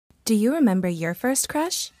Do you remember your first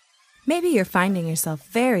crush? Maybe you're finding yourself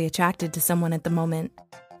very attracted to someone at the moment.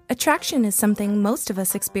 Attraction is something most of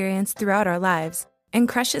us experience throughout our lives, and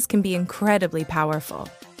crushes can be incredibly powerful.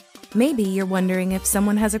 Maybe you're wondering if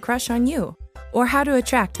someone has a crush on you, or how to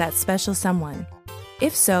attract that special someone.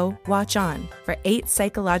 If so, watch on for 8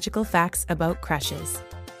 psychological facts about crushes.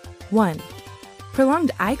 1.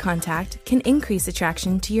 Prolonged eye contact can increase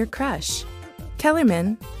attraction to your crush.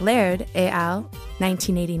 Kellerman, Laird et al.,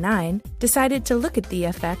 1989, decided to look at the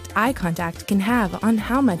effect eye contact can have on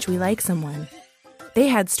how much we like someone. They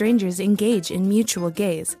had strangers engage in mutual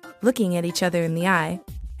gaze, looking at each other in the eye,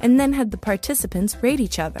 and then had the participants rate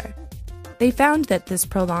each other. They found that this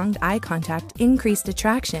prolonged eye contact increased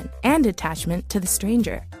attraction and attachment to the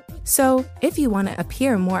stranger. So, if you want to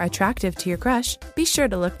appear more attractive to your crush, be sure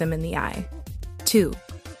to look them in the eye. 2.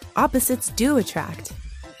 Opposites do attract.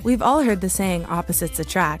 We've all heard the saying, opposites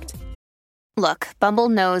attract. Look, Bumble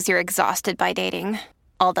knows you're exhausted by dating.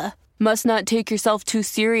 All the, must not take yourself too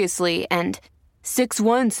seriously, and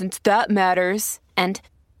 6'1" since that matters, and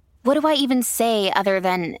what do I even say other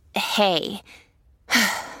than, hey?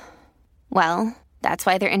 Well, that's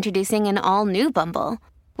why they're introducing an all-new Bumble,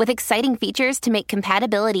 with exciting features to make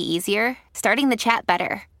compatibility easier, starting the chat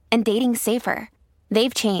better, and dating safer.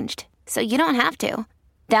 They've changed, so you don't have to.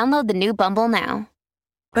 Download the new Bumble now.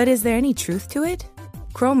 But is there any truth to it?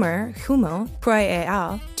 Cromer, Hummel, Proy et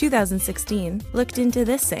al., 2016, looked into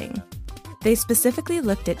this saying. They specifically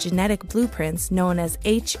looked at genetic blueprints known as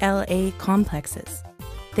HLA complexes.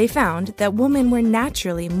 They found that women were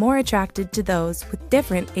naturally more attracted to those with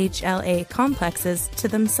different HLA complexes to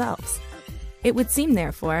themselves. It would seem,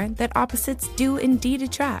 therefore, that opposites do indeed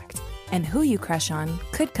attract, and who you crush on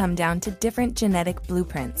could come down to different genetic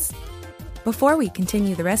blueprints. Before we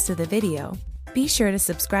continue the rest of the video, be sure to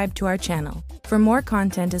subscribe to our channel for more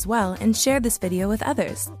content as well and share this video with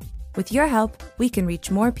others. With your help, we can reach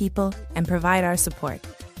more people and provide our support.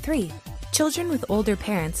 3. Children with older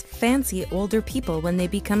parents fancy older people when they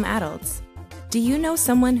become adults. Do you know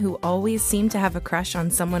someone who always seemed to have a crush on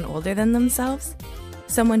someone older than themselves?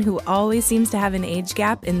 Someone who always seems to have an age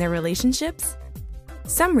gap in their relationships?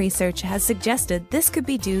 Some research has suggested this could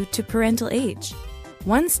be due to parental age.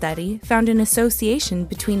 One study found an association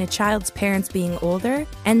between a child's parents being older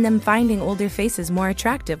and them finding older faces more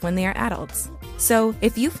attractive when they are adults. So,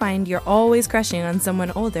 if you find you're always crushing on someone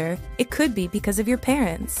older, it could be because of your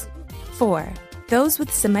parents. 4. Those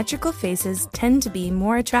with symmetrical faces tend to be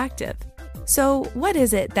more attractive. So, what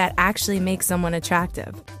is it that actually makes someone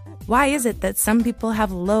attractive? Why is it that some people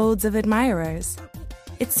have loads of admirers?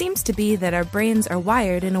 It seems to be that our brains are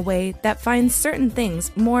wired in a way that finds certain things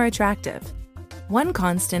more attractive. One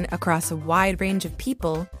constant across a wide range of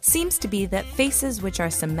people seems to be that faces which are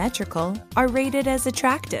symmetrical are rated as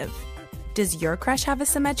attractive. Does your crush have a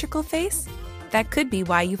symmetrical face? That could be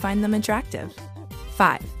why you find them attractive.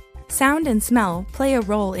 5. Sound and smell play a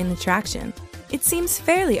role in attraction. It seems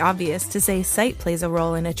fairly obvious to say sight plays a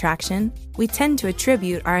role in attraction. We tend to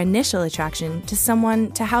attribute our initial attraction to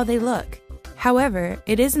someone to how they look. However,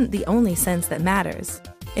 it isn't the only sense that matters.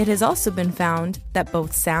 It has also been found that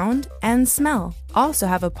both sound and smell also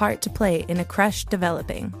have a part to play in a crush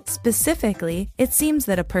developing. Specifically, it seems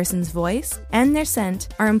that a person's voice and their scent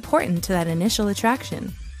are important to that initial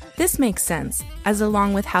attraction. This makes sense, as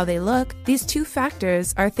along with how they look, these two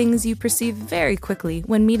factors are things you perceive very quickly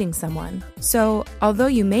when meeting someone. So, although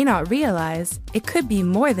you may not realize, it could be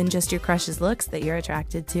more than just your crush's looks that you're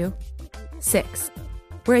attracted to. 6.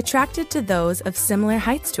 We're attracted to those of similar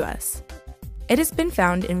heights to us. It has been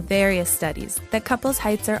found in various studies that couples'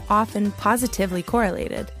 heights are often positively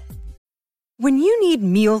correlated. When you need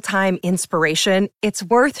mealtime inspiration, it's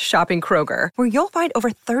worth shopping Kroger, where you'll find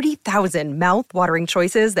over 30,000 mouth-watering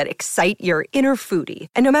choices that excite your inner foodie.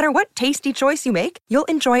 And no matter what tasty choice you make, you'll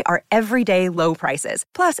enjoy our everyday low prices,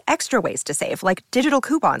 plus extra ways to save, like digital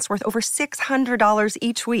coupons worth over $600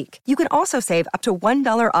 each week. You can also save up to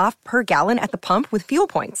 $1 off per gallon at the pump with fuel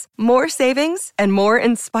points. More savings and more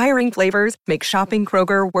inspiring flavors make shopping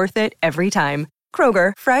Kroger worth it every time.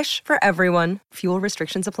 Kroger, fresh for everyone. Fuel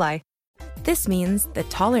restrictions apply. This means that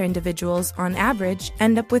taller individuals, on average,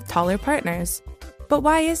 end up with taller partners. But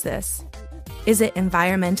why is this? Is it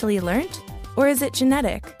environmentally learned, or is it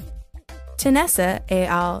genetic? Tenessa et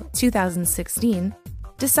al. 2016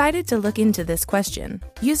 decided to look into this question.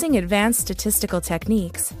 Using advanced statistical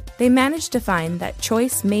techniques, they managed to find that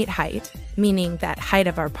choice mate height, meaning that height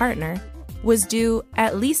of our partner, was due,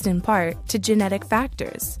 at least in part, to genetic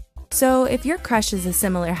factors. So, if your crush is a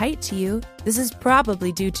similar height to you, this is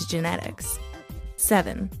probably due to genetics.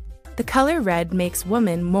 7. The color red makes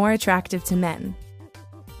women more attractive to men.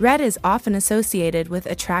 Red is often associated with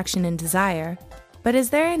attraction and desire, but is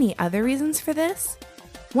there any other reasons for this?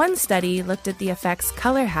 One study looked at the effects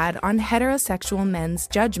color had on heterosexual men's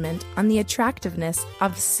judgment on the attractiveness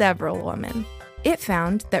of several women. It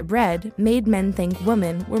found that red made men think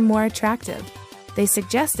women were more attractive. They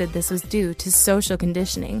suggested this was due to social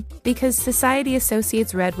conditioning, because society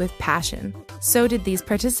associates red with passion. So did these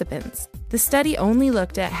participants. The study only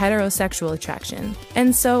looked at heterosexual attraction,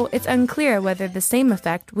 and so it's unclear whether the same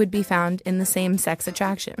effect would be found in the same-sex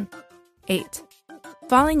attraction. 8.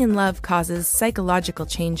 Falling in love causes psychological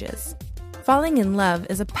changes. Falling in love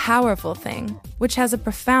is a powerful thing, which has a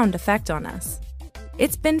profound effect on us.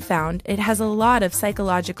 It's been found it has a lot of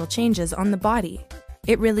psychological changes on the body.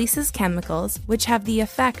 It releases chemicals which have the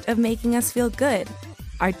effect of making us feel good.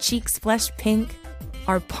 Our cheeks flush pink,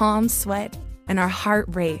 our palms sweat, and our heart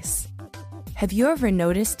race. Have you ever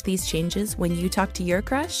noticed these changes when you talk to your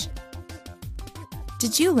crush?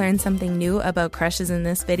 Did you learn something new about crushes in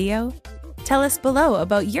this video? Tell us below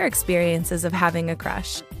about your experiences of having a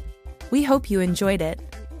crush. We hope you enjoyed it.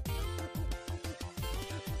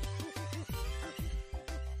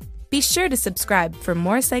 Be sure to subscribe for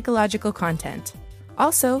more psychological content.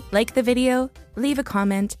 Also, like the video, leave a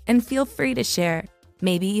comment, and feel free to share,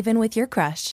 maybe even with your crush.